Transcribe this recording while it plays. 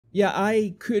Yeah,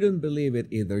 I couldn't believe it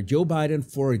either. Joe Biden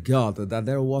forgot that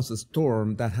there was a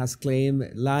storm that has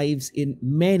claimed lives in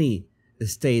many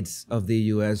states of the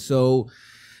U.S. So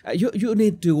you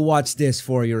need to watch this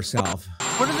for yourself.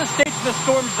 What do the states in the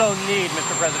storm zone need,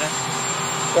 Mr. President?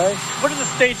 Okay. What do the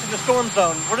states in the storm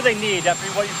zone, what do they need after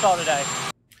what you saw today?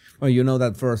 Well, you know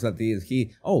that first that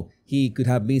he could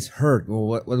have misheard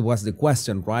what was the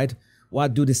question, right?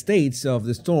 What do the states of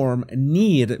the storm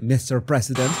need, Mr.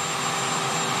 President?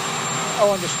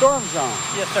 Oh, in the storm zone.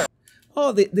 Yes, sir.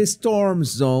 Oh, the storm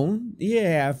zone.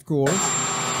 Yeah, of course.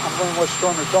 I'm wondering what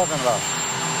storm you're talking about.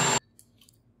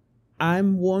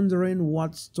 I'm wondering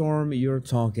what storm you're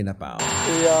talking about.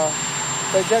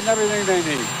 They're getting everything they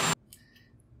need.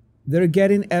 They're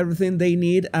getting everything they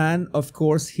need, and of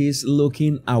course, he's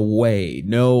looking away.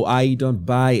 No, I don't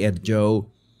buy it, Joe.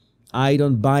 I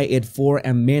don't buy it for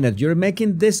a minute. You're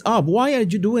making this up. Why are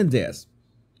you doing this?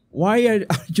 Why are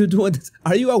you doing this?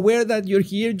 Are you aware that you're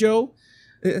here, Joe?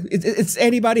 It's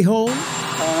anybody home?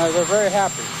 They're very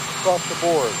happy across the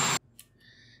board.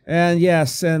 And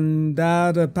yes, and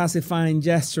that pacifying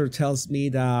gesture tells me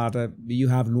that you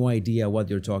have no idea what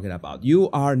you're talking about.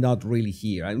 You are not really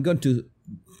here. I'm going to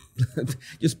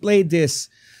just play this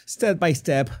step by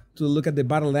step to look at the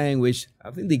body language. I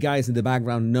think the guys in the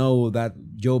background know that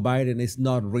Joe Biden is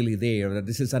not really there, that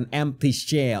this is an empty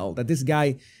shell, that this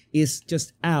guy is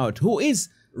just out. Who is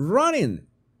running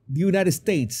the United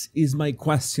States is my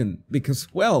question, because,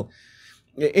 well,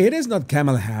 it is not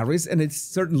Kamala Harris, and it's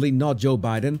certainly not Joe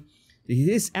Biden.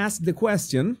 He is asked the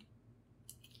question,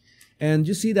 and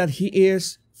you see that he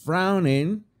is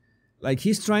frowning, like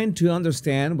he's trying to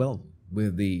understand, well,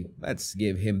 with the, let's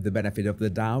give him the benefit of the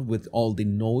doubt, with all the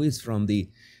noise from the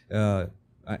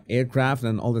aircraft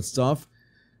and all that stuff.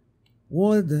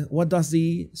 What does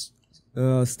the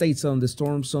states on the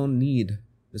storm zone need,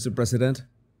 Mr. President?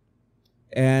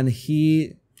 And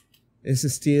he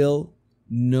is still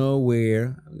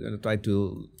nowhere. I'm going to try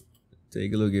to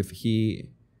take a look if he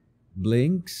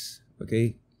blinks.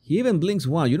 Okay. He even blinks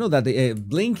once. You know that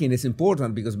blinking is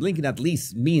important, because blinking at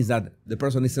least means that the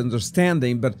person is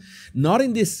understanding, but not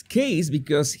in this case,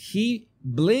 because he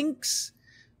blinks,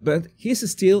 but he's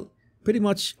still pretty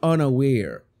much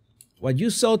unaware. What you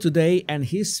saw today, and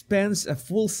he spends a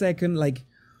full second like,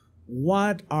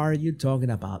 what are you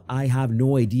talking about? I have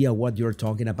no idea what you're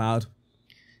talking about.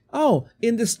 Oh,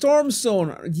 in the storm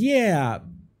zone. Yeah.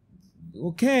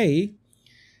 Okay.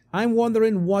 I'm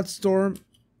wondering what storm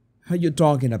are you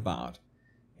talking about?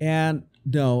 And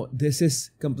no, this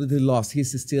is completely lost.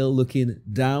 He's still looking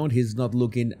down. He's not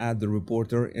looking at the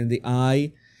reporter in the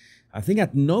eye. I think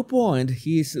at no point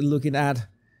he's looking at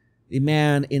the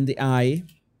man in the eye.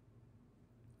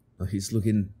 He's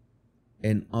looking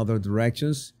in other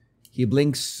directions. He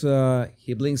blinks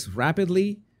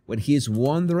rapidly when he's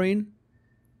wondering.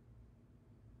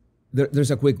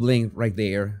 There's a quick blink right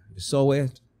there. You saw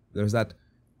it. There's that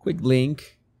quick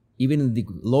blink. Even in the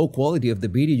low quality of the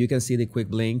video, you can see the quick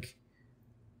blink.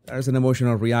 There's an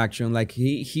emotional reaction. Like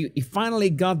he finally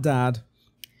got that,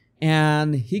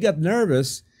 and he got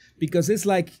nervous because it's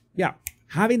like, yeah,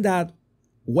 having that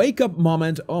wake up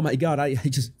moment. Oh my God, I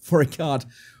just forgot.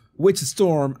 Which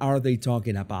storm are they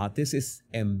talking about? This is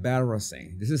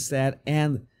embarrassing. This is sad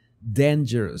and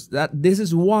dangerous. This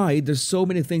is why there's so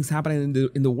many things happening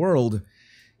in the world,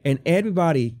 and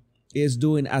everybody is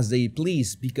doing as they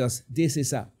please, because this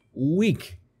is a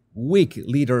weak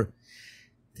leader.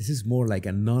 This is more like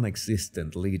a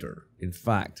non-existent leader. In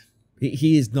fact,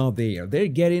 he is not there. They're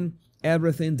getting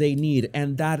everything they need,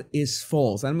 and that is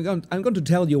false. I'm going to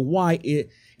tell you why it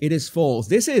is false.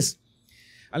 This is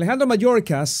Alejandro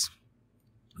Mayorkas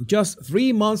just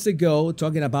 3 months ago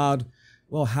talking about,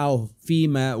 well, how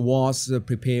FEMA was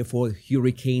prepared for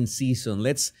hurricane season.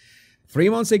 3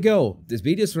 months ago. This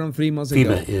video is from 3 months ago.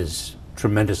 FEMA is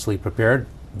tremendously prepared.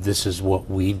 This is what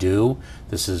we do.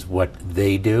 This is what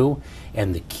they do.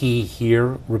 And the key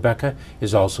here, Rebecca,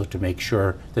 is also to make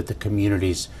sure that the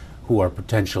communities who are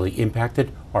potentially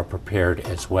impacted are prepared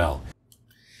as well.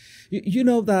 You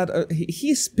know that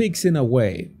he speaks in a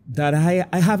way that I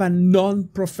have a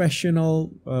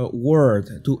non-professional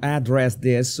word to address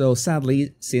this. So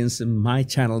sadly, since my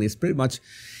channel is pretty much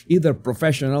either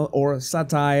professional or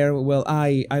satire, well,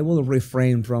 I will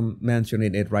refrain from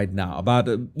mentioning it right now.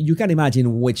 But you can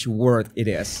imagine which word it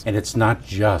is. And it's not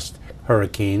just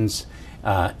hurricanes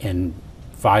and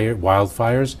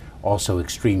wildfires, also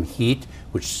extreme heat,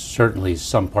 which certainly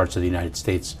some parts of the United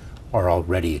States are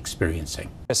already experiencing.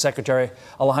 Secretary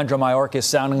Alejandro Mayorkas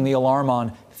sounding the alarm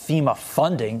on FEMA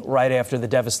funding right after the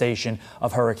devastation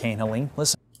of Hurricane Helene.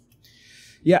 Listen.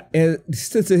 Yeah,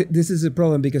 this is a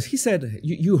problem because he said,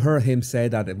 you heard him say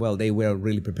that, well, they were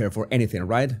really prepared for anything,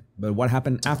 right? But what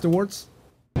happened afterwards?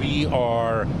 We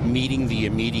are meeting the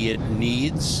immediate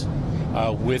needs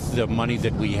with the money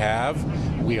that we have.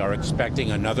 We are expecting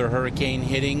another hurricane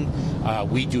hitting.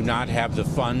 We do not have the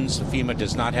funds, FEMA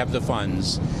does not have the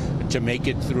funds to make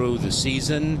it through the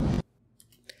season.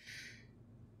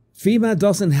 FEMA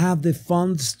doesn't have the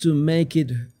funds to make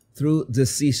it through the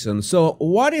season. So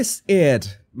what is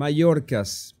it,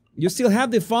 Mayorkas? You still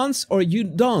have the funds or you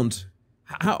don't?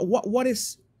 How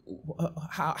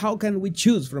can we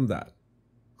choose from that?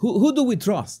 Who do we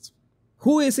trust?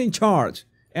 Who is in charge?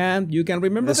 And you can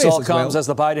remember this all comes as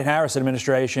the Biden-Harris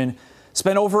administration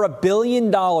spent over $1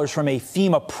 billion from a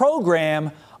FEMA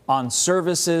program on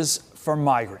services for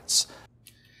migrants.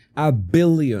 $1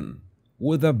 billion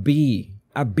with a B.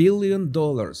 $1 billion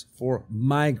for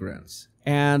migrants.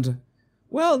 And,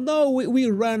 well, no, we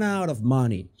ran out of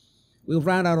money. We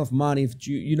ran out of money,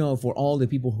 for all the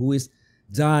people who is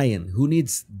dying, who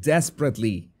needs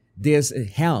desperately this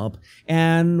help.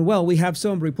 And, well, we have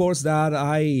some reports that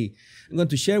I'm going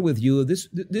to share with you.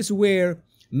 This were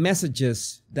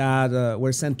messages that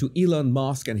were sent to Elon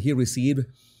Musk and he received.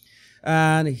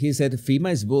 And he said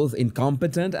FEMA is both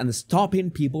incompetent and stopping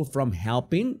people from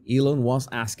helping. Elon was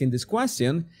asking this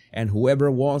question, and whoever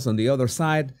was on the other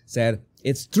side said,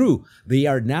 it's true. They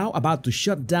are now about to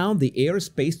shut down the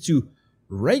airspace to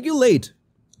regulate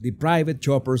the private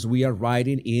choppers we are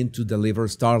riding in to deliver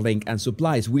Starlink and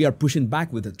supplies. We are pushing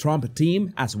back with the Trump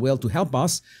team as well to help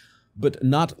us, but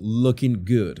not looking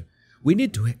good. We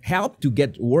need to help to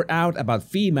get word out about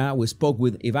FEMA. We spoke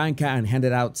with Ivanka and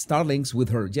handed out Starlinks with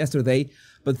her yesterday,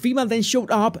 but FEMA then showed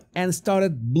up and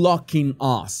started blocking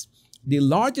us. The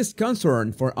largest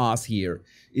concern for us here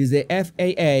is the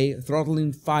FAA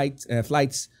throttling flights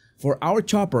for our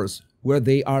choppers, where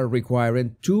they are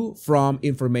requiring to-from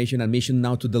information and mission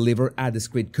now to deliver a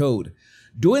discrete code.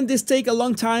 Doing this take a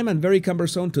long time and very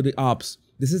cumbersome to the ops.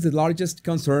 This is the largest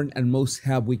concern and most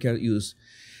help we can use.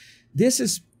 This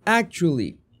is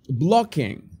actually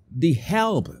blocking the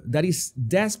help that is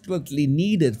desperately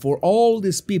needed for all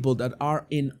these people that are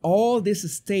in all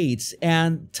these states,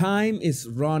 and time is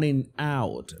running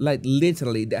out. Like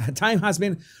literally, the time has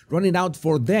been running out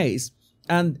for days,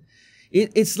 and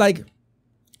it's like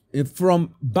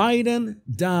from Biden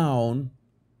down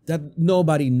that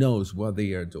nobody knows what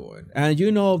they are doing. And you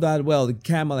know that, well,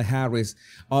 Kamala Harris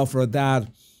offered that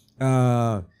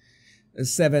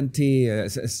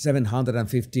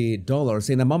 $750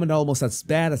 in a moment almost as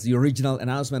bad as the original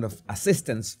announcement of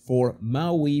assistance for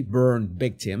Maui burn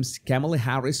victims. Kamala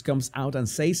Harris comes out and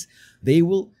says they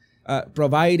will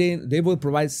provide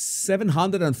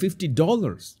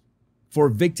 $750 for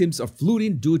victims of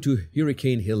flooding due to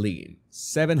Hurricane Helene.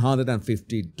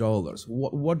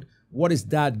 $750. What is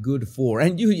that good for?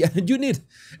 And you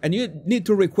need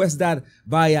to request that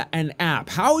via an app.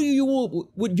 How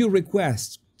would you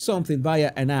request something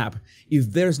via an app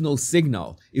if there's no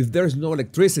signal, if there's no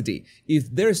electricity,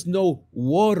 if there's no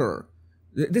water?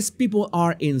 These people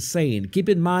are insane. Keep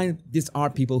in mind, these are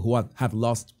people who have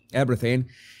lost everything,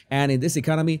 and in this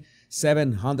economy,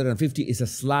 $750 is a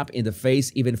slap in the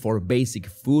face even for basic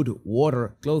food,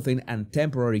 water, clothing, and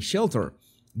temporary shelter.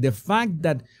 The fact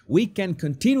that we can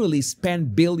continually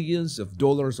spend billions of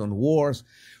dollars on wars,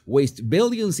 waste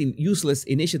billions in useless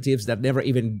initiatives that never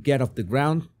even get off the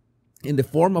ground, in the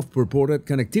form of purported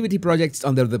connectivity projects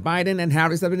under the Biden and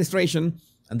Harris administration,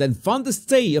 and then fund the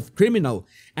stay of criminal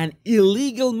and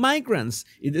illegal migrants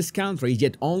in this country,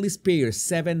 yet only spare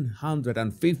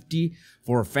 $750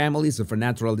 for families of a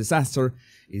natural disaster,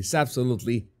 is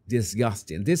absolutely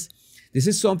disgusting. This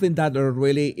is something that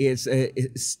really is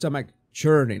stomach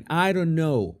churning. I don't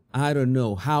know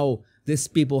how these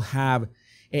people have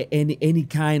any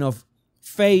kind of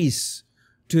face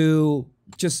to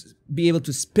just be able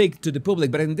to speak to the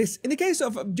public. But in the case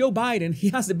of Joe Biden, he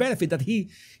has the benefit that he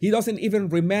doesn't even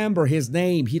remember his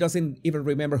name. He doesn't even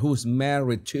remember who's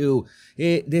married to.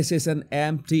 This is an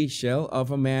empty shell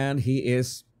of a man. He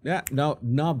is,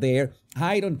 not there.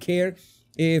 I don't care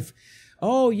if,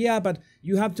 oh yeah, but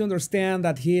you have to understand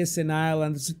that he is senile.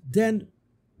 And then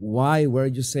why were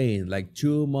you saying, like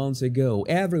 2 months ago,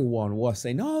 everyone was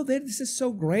saying, oh, this is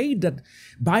so great that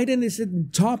Biden is in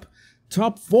top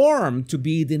form to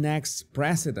be the next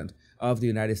president of the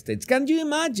United States. Can you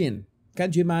imagine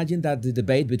that the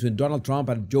debate between Donald Trump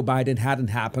and Joe Biden hadn't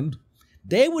happened?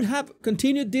 They would have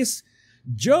continued this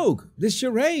joke, this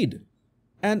charade.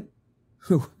 And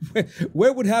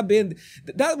where would have been,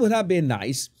 that would have been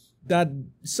nice, that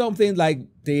something like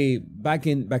back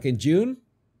in June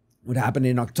would happen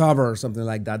in October or something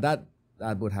like that. That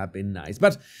That would have been nice.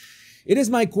 But it is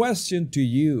my question to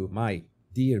you, my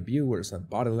dear viewers and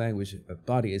body language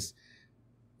buddies.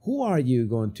 Who are you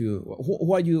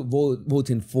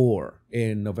voting for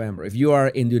in November? If you are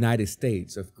in the United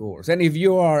States, of course, and if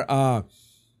you are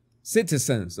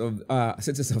citizens of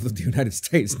the United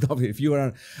States, not if you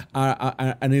are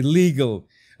an illegal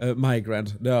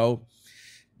migrant. No,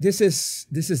 this is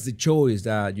the choice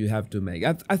that you have to make.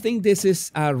 I think this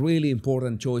is a really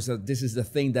important choice. This is the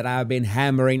thing that I've been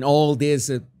hammering all these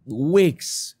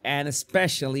weeks, and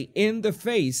especially in the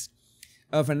face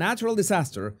of a natural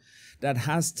disaster that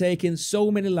has taken so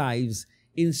many lives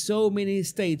in so many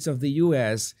states of the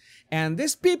U.S. And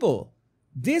these people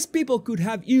could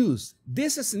have used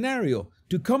this scenario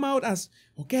to come out as,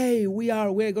 okay,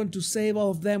 we're going to save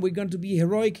all of them, we're going to be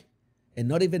heroic, and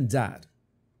not even that.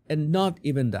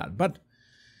 But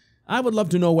I would love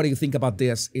to know what you think about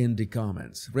this in the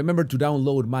comments. Remember to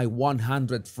download my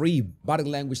 100 free body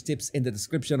language tips in the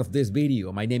description of this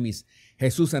video. My name is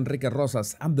Jesus Enrique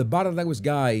Rosas. I'm the body language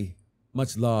guy.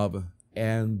 Much love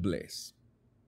and bliss.